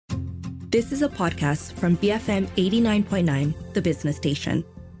This is a podcast from BFM 89.9, the business station.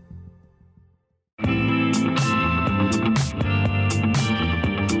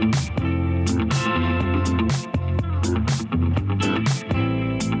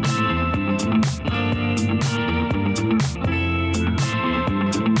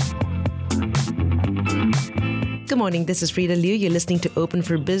 Good morning, this is Frida Liu. You're listening to Open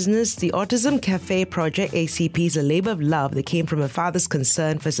for Business. The Autism Cafe Project, ACP, is a labor of love that came from a father's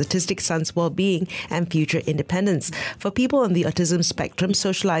concern for his autistic son's well-being and future independence. For people on the autism spectrum,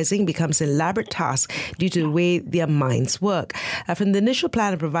 socializing becomes an elaborate task due to the way their minds work. From the initial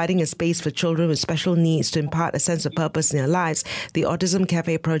plan of providing a space for children with special needs to impart a sense of purpose in their lives, the Autism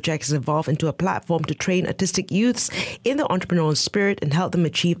Cafe Project has evolved into a platform to train autistic youths in the entrepreneurial spirit and help them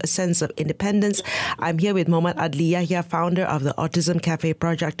achieve a sense of independence. I'm here with Mohammad Adli Yahya, founder of the Autism Cafe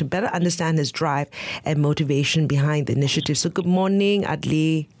Project, to better understand his drive and motivation behind the initiative. So good morning,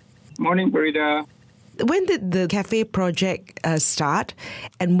 Adli. Morning, Farida. When did the cafe project start,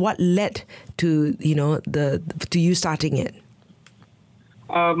 and what led to to you starting it?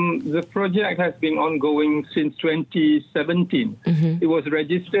 The project has been ongoing since 2017. It was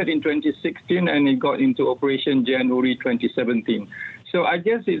registered in 2016 and it got into operation January 2017. So I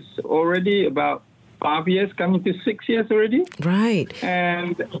guess it's already about 5 years, coming to 6 years already. Right.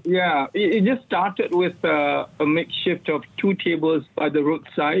 And yeah, it just started with a makeshift of 2 tables by the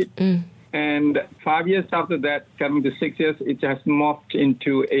roadside. And 5 years after that, coming to 6 years, it has morphed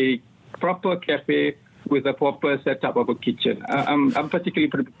into a proper cafe with a proper setup of a kitchen. I'm particularly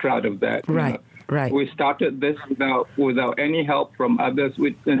pretty proud of that. Right. Right. We started this without any help from others,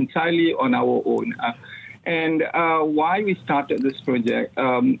 entirely on our own. And why we started this project,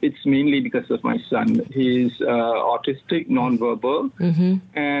 it's mainly because of my son. He's autistic, nonverbal,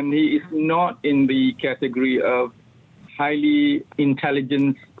 and he is not in the category of highly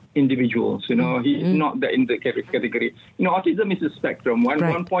intelligent individuals. He's not in the category. Autism is a spectrum.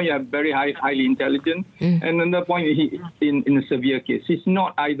 One point you have very highly intelligent, and another point he in a severe case. He's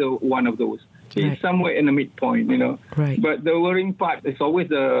not either one of those. He's somewhere in the midpoint, Right. But the worrying part is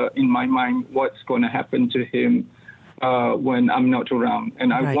always in my mind what's going to happen to him when I'm not around.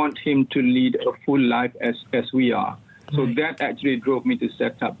 And I want him to lead a full life as we are. So that actually drove me to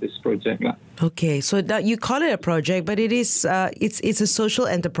set up this project. Okay, so you call it a project, but it is it's a social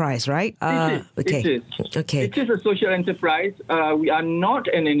enterprise, right? It is. Okay. It is a social enterprise. We are not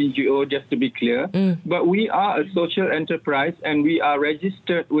an NGO, just to be clear, but we are a social enterprise, and we are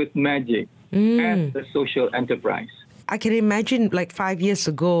registered with MAGIC as a social enterprise. I can imagine, like 5 years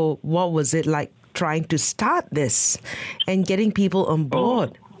ago, what was it like trying to start this and getting people on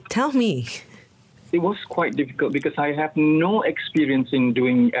board? Tell me. It was quite difficult because I have no experience in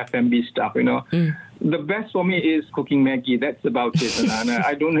doing F&B stuff, The best for me is cooking Maggi. That's about it. And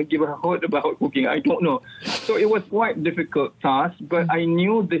I don't give a hoot about cooking. I don't know. So it was quite difficult task, but I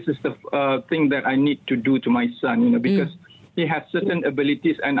knew this is the thing that I need to do to my son, because he has certain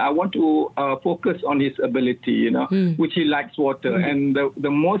abilities, and I want to focus on his ability, which he likes water. And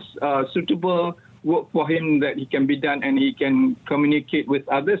the most suitable work for him that he can be done and he can communicate with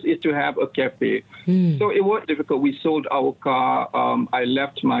others is to have a cafe. So it was difficult. We sold our car. I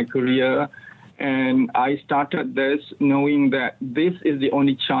left my career and I started this knowing that this is the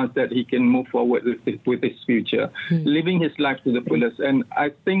only chance that he can move forward with his future, living his life to the fullest. And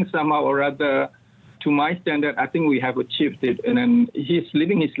I think somehow or other, to my standard, I think we have achieved it. And then he's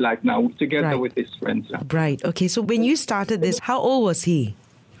living his life now together with his friends. Right. Okay. So when you started this, how old was he?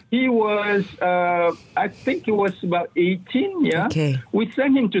 He was, I think he was about 18, yeah. Okay. We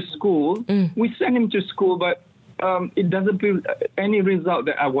sent him to school. But it doesn't bring any result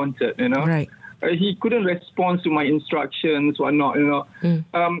that I wanted, Right. He couldn't respond to my instructions or not,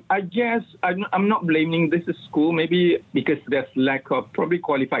 I guess I'm not blaming this school, maybe because there's lack of probably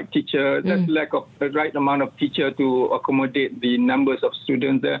qualified teacher, there's lack of the right amount of teacher to accommodate the numbers of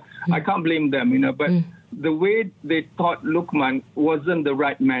students there. I can't blame them, but the way they taught Luqman wasn't the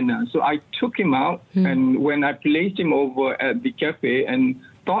right manner. So I took him out, and when I placed him over at the cafe and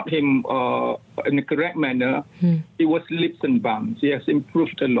taught him in the correct manner, it was leaps and bounds. He has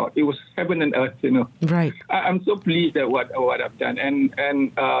improved a lot. It was heaven and earth, Right. I'm so pleased at what I've done. And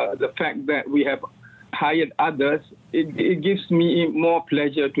the fact that we have hired others, it gives me more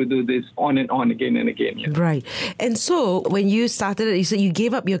pleasure to do this on and on again and again. Yeah. Right. And so when you started it, you said you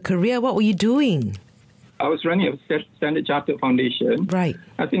gave up your career. What were you doing? I was running a Standard Chartered Foundation. Right.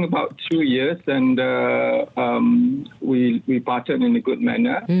 I think about 2 years, and we parted in a good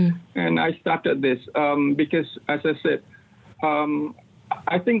manner. And I started this because, as I said,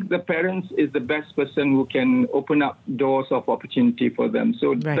 I think the parents is the best person who can open up doors of opportunity for them.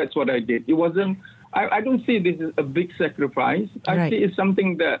 So that's what I did. It wasn't, I don't see this as a big sacrifice. I see it's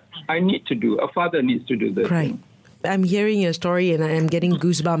something that I need to do. A father needs to do this. Right. I'm hearing your story and I'm getting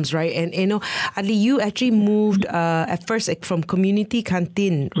goosebumps, right? And, Adli, you actually moved at first from Community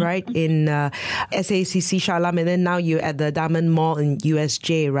Kantin, right, in SACC Shah Alam, and then now you're at the Diamond Mall in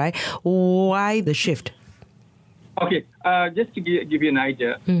USJ, right? Why the shift? Okay, just to give you an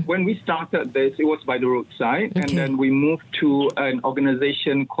idea, when we started this, it was by the roadside, and then we moved to an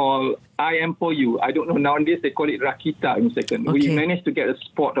organization called I Am For You. I don't know, nowadays they call it Rakita in second. We managed to get a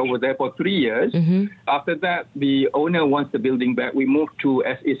spot over there for 3 years. After that, the owner wants the building back. We moved to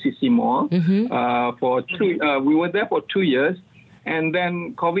SACC Mall. We were there for 2 years. And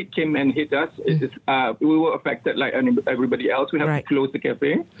then COVID came and hit us. We were affected like everybody else. We have to close the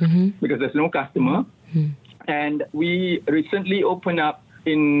cafe because there's no customer. And we recently opened up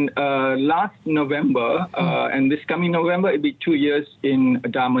in last November, and this coming November, it'll be 2 years in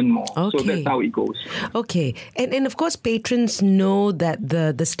Diamond Mall. So that's how it goes. Okay. And of course, patrons know that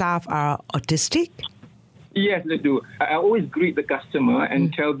the staff are autistic? Yes, they do. I always greet the customer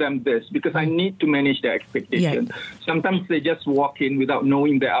and tell them this because I need to manage their expectations. Sometimes they just walk in without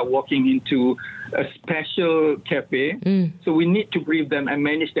knowing they are walking into a special cafe. So we need to brief them and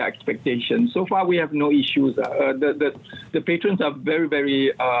manage their expectations. So far, we have no issues. The patrons are very,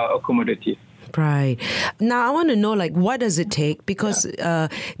 very accommodative. Right. Now, I want to know, what does it take? Because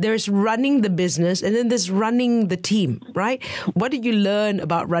there's running the business and then there's running the team, right? What did you learn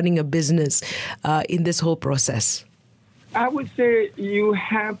about running a business in this whole process? I would say you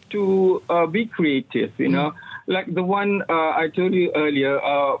have to be creative, Like the one I told you earlier,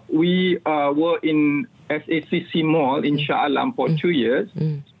 we were in SACC Mall in Shah Alam for 2 years,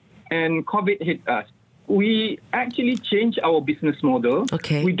 and COVID hit us. We actually changed our business model.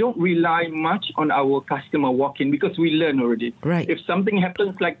 We don't rely much on our customer walk-in because we learn already. If something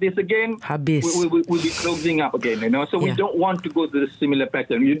happens like this again, we'll be closing up again. So we don't want to go to the similar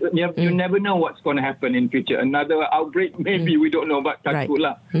pattern. You never know what's going to happen in future. Another outbreak, maybe we don't know about touch wood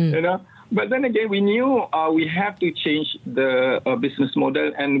lah. But then again, we knew we have to change the business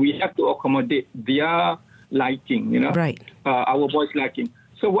model and we have to accommodate their liking. Our boys' liking.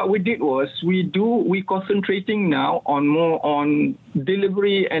 So what we did was we concentrating now more on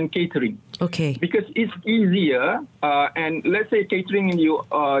delivery and catering. Because it's easier. And let's say catering,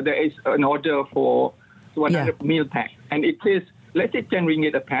 there is an order for 100 meal pack, and it is, let's say, 10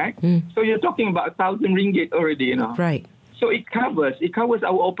 ringgit a pack. So you're talking about 1,000 ringgit already, So it covers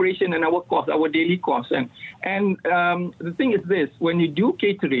our operation and our cost, our daily costs. And the thing is this: when you do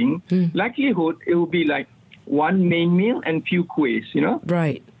catering, likelihood it will be like one main meal and few quiz,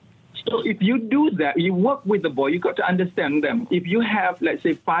 So if you do that, you work with the boy, you got to understand them. If you have, let's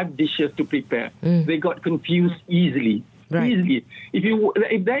say, 5 dishes to prepare, they got confused easily. Easily.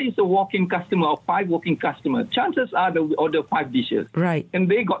 If there is a walk-in customer or 5 walk-in customers, chances are they will order 5 dishes. And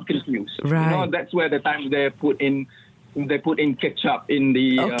they got confused. That's where the time they put in ketchup in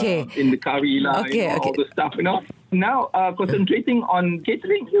the curry, all the stuff, Now, concentrating on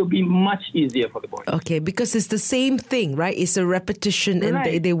catering will be much easier for the boys. Because it's the same thing, right? It's a repetition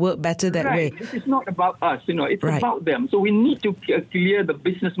and they work better that way. This is not about us, it's about them. So we need to clear the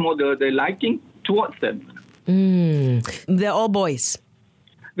business model they're liking towards them. They're all boys?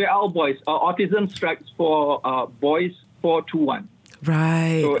 They're all boys. Autism strikes for boys 4 to 1.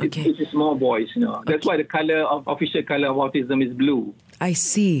 So it's more boys, That's why the official color of autism is blue. I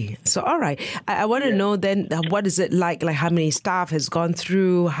see. So, all right. I want to know then, what is it like how many staff has gone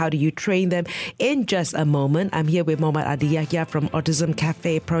through? How do you train them? In just a moment, I'm here with Mohammad Adli Yahya from Autism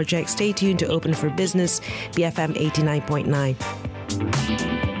Cafe Project. Stay tuned to Open for Business, BFM 89.9.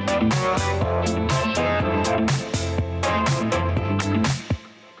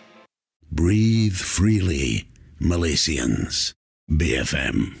 Breathe freely, Malaysians.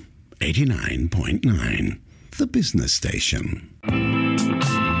 BFM 89.9, the business station.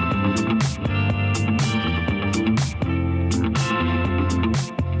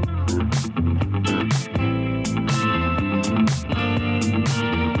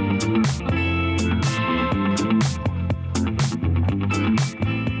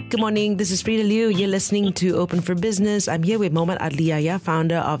 Good morning, this is Frida Liu. You're listening to Open for Business. I'm here with Mohammad Adli Yahya,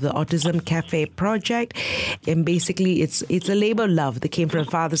 founder of the Autism Cafe Project. And basically, it's a labor of love that came from a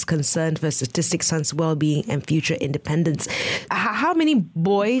father's concern for statistic son's well-being and future independence. How many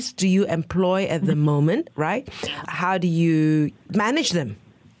boys do you employ at the moment, right? How do you manage them?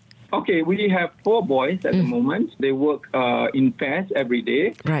 Okay, we have 4 boys at the moment. They work in pairs every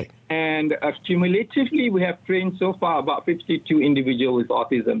day. And cumulatively, we have trained so far about 52 individuals with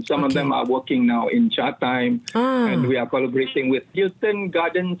autism. Some of them are working now in Chatime, and we are collaborating with Hilton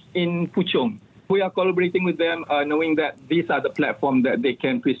Gardens in Puchong. We are collaborating with them, knowing that these are the platforms that they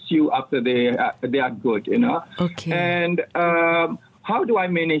can pursue after they are good, Okay. And how do I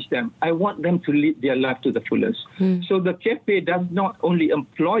manage them? I want them to lead their life to the fullest. So the cafe does not only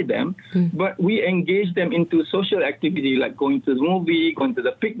employ them, but we engage them into social activity like going to the movie, going to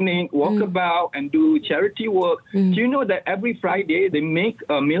the picnic, walk about, and do charity work. Do you know that every Friday they make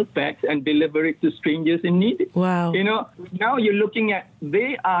meal packs and deliver it to strangers in need? Wow. Now you're looking at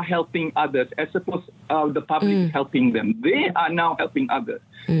they are helping others as opposed the public is helping them. They are now helping others.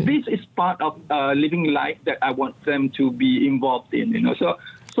 This is part of living life that I want them to be involved in.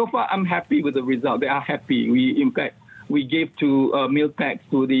 So far I'm happy with the result. They are happy. We gave to meal packs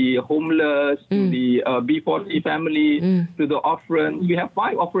to the homeless, to the B40 family, to the orphans. We have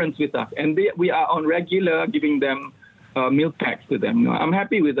 5 orphans with us, and we are on regular giving them meal packs to them. I'm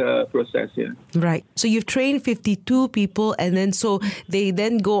happy with the process here. Right. So you've trained 52 people, and then so they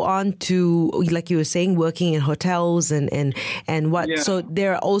then go on to, like you were saying, working in hotels and what. Yeah. So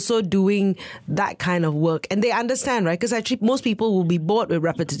they're also doing that kind of work, and they understand, right? Because actually most people will be bored with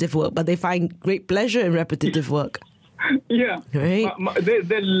repetitive work, but they find great pleasure in repetitive work. Yeah, right.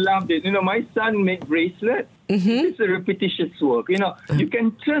 They loved it. My son made bracelets. It's a repetitious work. You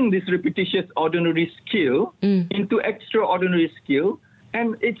can turn this repetitious ordinary skill into extraordinary skill,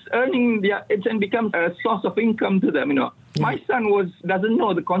 and it's and becomes a source of income to them. My son doesn't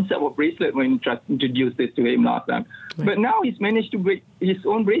know the concept of bracelet when we introduced this to him last time, but now he's managed to make his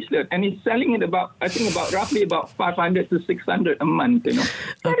own bracelet, and he's selling it roughly about 500 to 600 a month.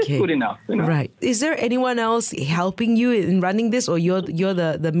 That is good enough. Right. Is there anyone else helping you in running this, or you're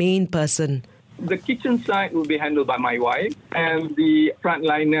the main person? The kitchen side will be handled by my wife, and the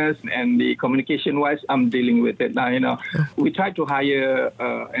frontliners and the communication-wise, I'm dealing with it now. We try to hire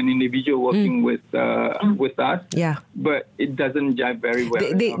an individual working with us, but it doesn't jive very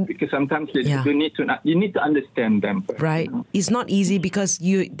well because sometimes you need to understand them first, right? It's not easy because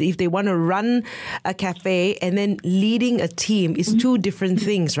if they want to run a cafe and then leading a team is two different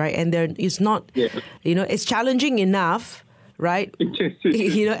things, right? And it's not, it's challenging enough. Right,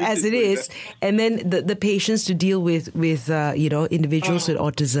 as it is, and then the patients to deal with individuals with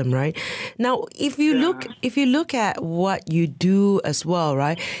autism, right? Now, if you look at what you do as well,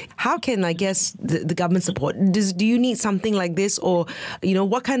 right? How can the government support? Do you need something like this, or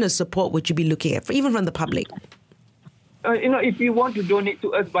what kind of support would you be looking at, even from the public? If you want to donate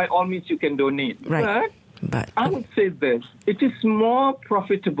to us, by all means, you can donate. Right. But I would say this: it is more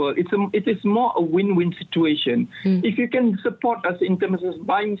profitable. It is more a win-win situation if you can support us in terms of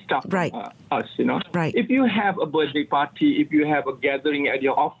buying stuff from us. Right. If you have a birthday party, if you have a gathering at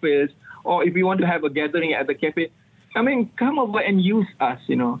your office, or if you want to have a gathering at the cafe, come over and use us.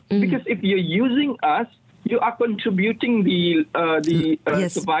 Because if you're using us, you are contributing the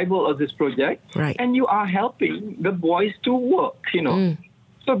survival of this project, and you are helping the boys to work.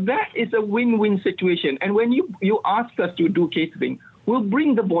 So that is a win-win situation. And when you ask us to do catering, we'll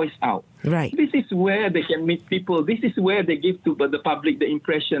bring the boys out. Right. This is where they can meet people. This is where they give to the public the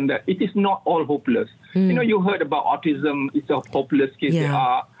impression that it is not all hopeless. You heard about autism. It's a hopeless case.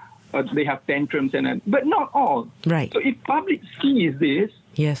 Yeah. They have tantrums, but not all. Right. So if public sees this,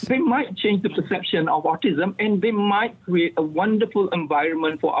 they might change the perception of autism, and they might create a wonderful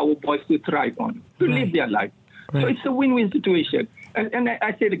environment for our boys to thrive on, to live their life. Right. So it's a win-win situation. And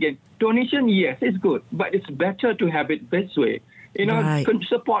I say it again, donation, yes, it's good, but it's better to have it this way. Can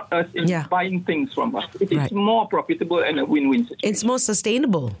support us in buying things from us. It is more profitable and a win-win situation. It's more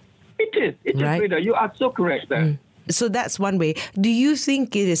sustainable. It is. It is, Rita. You are so correct there. So that's one way. Do you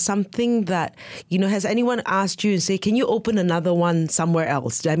think it is something that, has anyone asked you and say, can you open another one somewhere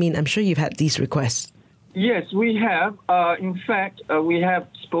else? I'm sure you've had these requests. Yes, we have. In fact, we have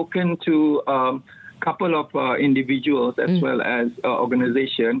spoken to couple of individuals as well as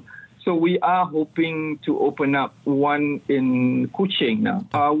organization. So we are hoping to open up one in Kuching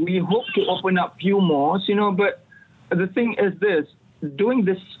now. We hope to open up few more, but the thing is this: doing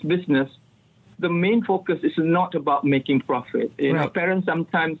this business, the main focus is not about making profit. Parents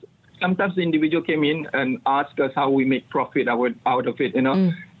sometimes the individual came in and asked us how we make profit out of it,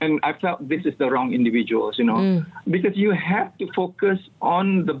 and I felt this is the wrong individuals, because you have to focus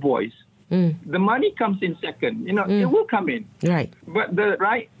on the boys. The money comes in second. It will come in. Right. But the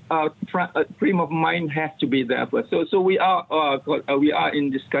right frame of mind has to be there first. So we are in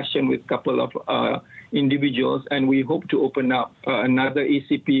discussion with a couple of individuals, and we hope to open up another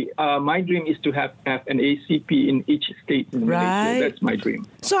ACP. My dream is to have an ACP in each state in Malaysia. That's my dream.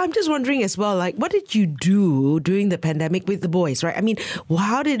 So I'm just wondering as well, like, what did you do during the pandemic with the boys, right? I mean,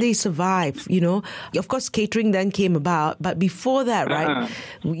 how did they survive? Of course, catering then came about, but before that, right?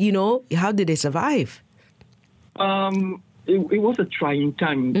 How did they survive? It was a trying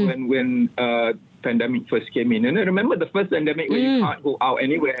time when pandemic first came in. And I remember the first pandemic when you can't go out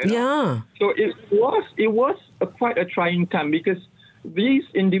anywhere. Yeah. So it was quite a trying time because these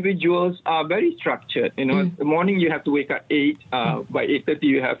individuals are very structured. In the morning you have to wake up 8. By 8:30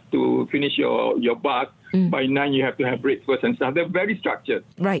 you have to finish your bath. By 9 you have to have breakfast and stuff. They're very structured.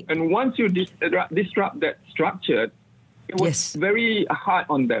 Right. And once you disrupt that structure, it was very hard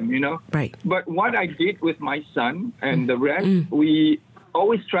on them, Right. But what I did with my son and the rest, we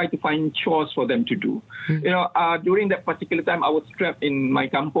always try to find chores for them to do. During that particular time, I was trapped in my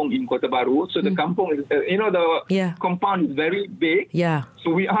kampong in Kota Baru. So the kampong is, the compound is very big. Yeah.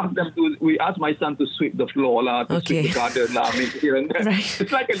 So we asked my son to sweep the floor, to sweep the garden, maybe here and there. Right.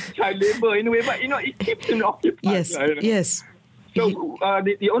 It's like a child labor in a way, but it keeps him occupied. Yes. Yes. So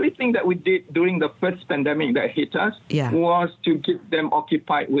the only thing that we did during the first pandemic that hit us was to keep them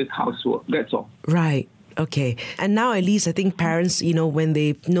occupied with housework. That's all. Right. Okay. And now at least I think parents, when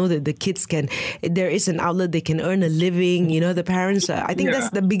they know that the kids there is an outlet, they can earn a living, the parents, I think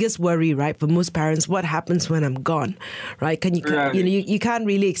that's the biggest worry, right? For most parents, what happens when I'm gone, right? You can't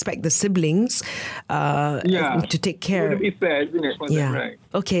really expect the siblings to take care. It would be fair, isn't it? Right.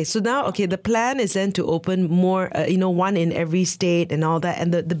 Okay. So now, the plan is then to open more, one in every state and all that.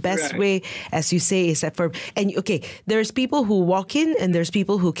 And the best way, as you say, is that there's people who walk in and there's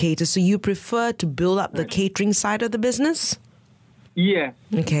people who cater. So you prefer to build up the catering side of the business? Yes.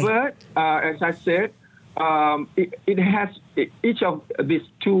 Okay. But as I said, it has each of these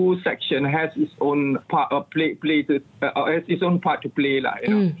two sections has its own part has its own part to play.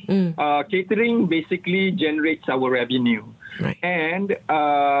 Catering basically generates our revenue. Right. And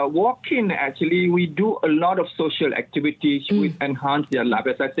walk-in, actually, we do a lot of social activities which enhance their life.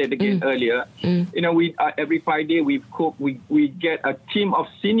 As I said again earlier, we every Friday we cook. We get a team of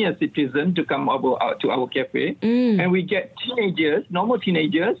senior citizens to come over to our cafe, and we get normal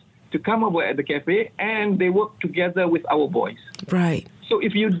teenagers, to come over at the cafe, and they work together with our boys. Right. So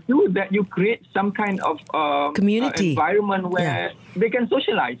if you do that, you create some kind of community environment where they can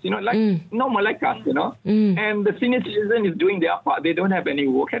socialize, normal like us, And the senior citizen is doing their part. They don't have any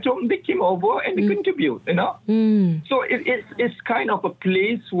work at home. They came over and they contribute, So it's kind of a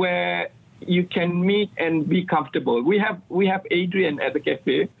place where you can meet and be comfortable. We have Adrian at the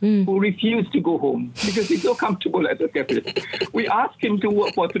cafe who refused to go home because he's so comfortable at the cafe. We asked him to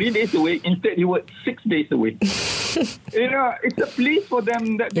work for 3 days a week. Instead, he worked 6 days a week. It's a place for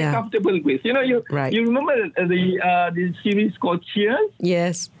them that they're comfortable with. You remember the series called Cheers?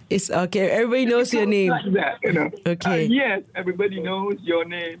 Yes. It's okay. Everybody knows your name. Like that, Okay. Yes, everybody knows your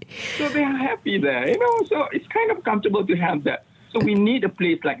name. So they are happy there, So it's kind of comfortable to have that. So we need a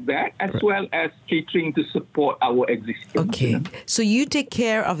place like that, as well as catering to support our existence. Okay. So you take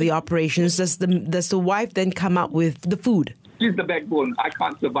care of the operations. Does the wife then come up with the food? She's the backbone. I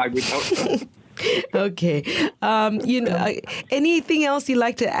can't survive without her. Okay. Anything else you'd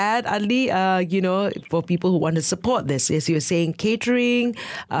like to add, Adli, for people who want to support this? As you're saying, catering,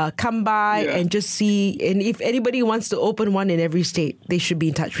 come by and just see. And if anybody wants to open one in every state, they should be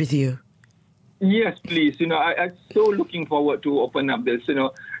in touch with you. Yes, please. I'm so looking forward to open up this.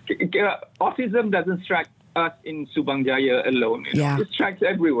 Autism doesn't strike us in Subang Jaya alone. It strikes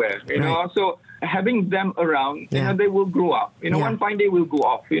everywhere. So having them around, they will grow up. One fine day will go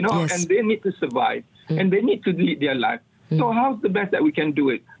off. And they need to survive and they need to lead their life. So how's the best that we can do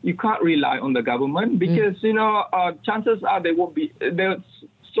it? You can't rely on the government because chances are there's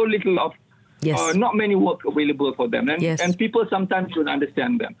so little of not many work available for them, and people sometimes don't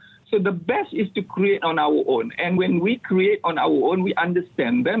understand them. So the best is to create on our own. And when we create on our own, we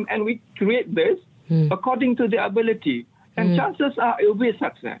understand them and we create this according to their ability. And chances are it will be a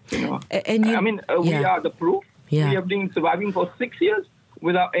success. We are the proof. Yeah. We have been surviving for 6 years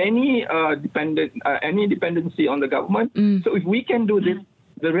without any dependency on the government. So if we can do this,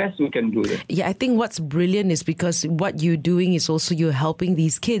 the rest we can do it. Yeah, I think what's brilliant is because what you're doing is also you're helping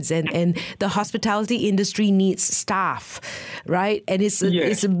these kids, and the hospitality industry needs staff, right? And it's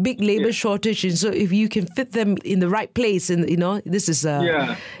a big labor shortage, and so if you can fit them in the right place, and this is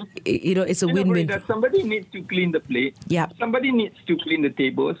it's a win-win. That somebody needs to clean the plate. Yeah. Somebody needs to clean the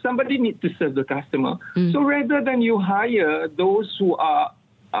table. Somebody needs to serve the customer. So rather than you hire those who are,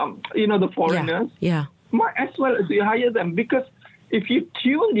 the foreigners, might as well as you hire them because if you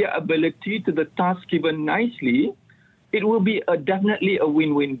tune their ability to the task given nicely, it will be definitely a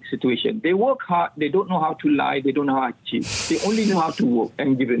win-win situation. They work hard. They don't know how to lie. They don't know how to cheat. They only know how to work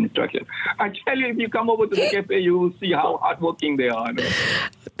and give instruction. I tell you, if you come over to the cafe, you will see how hardworking they are.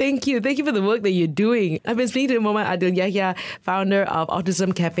 Thank you. Thank you for the work that you're doing. I've been speaking to Muhammad Adil Yahya, founder of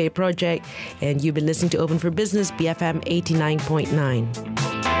Autism Cafe Project, and you've been listening to Open for Business, BFM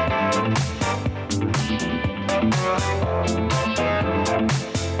 89.9.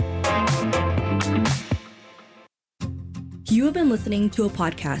 You have been listening to a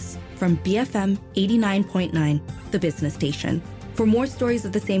podcast from BFM 89.9, the business station. For more stories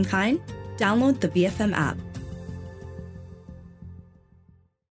of the same kind, download the BFM app.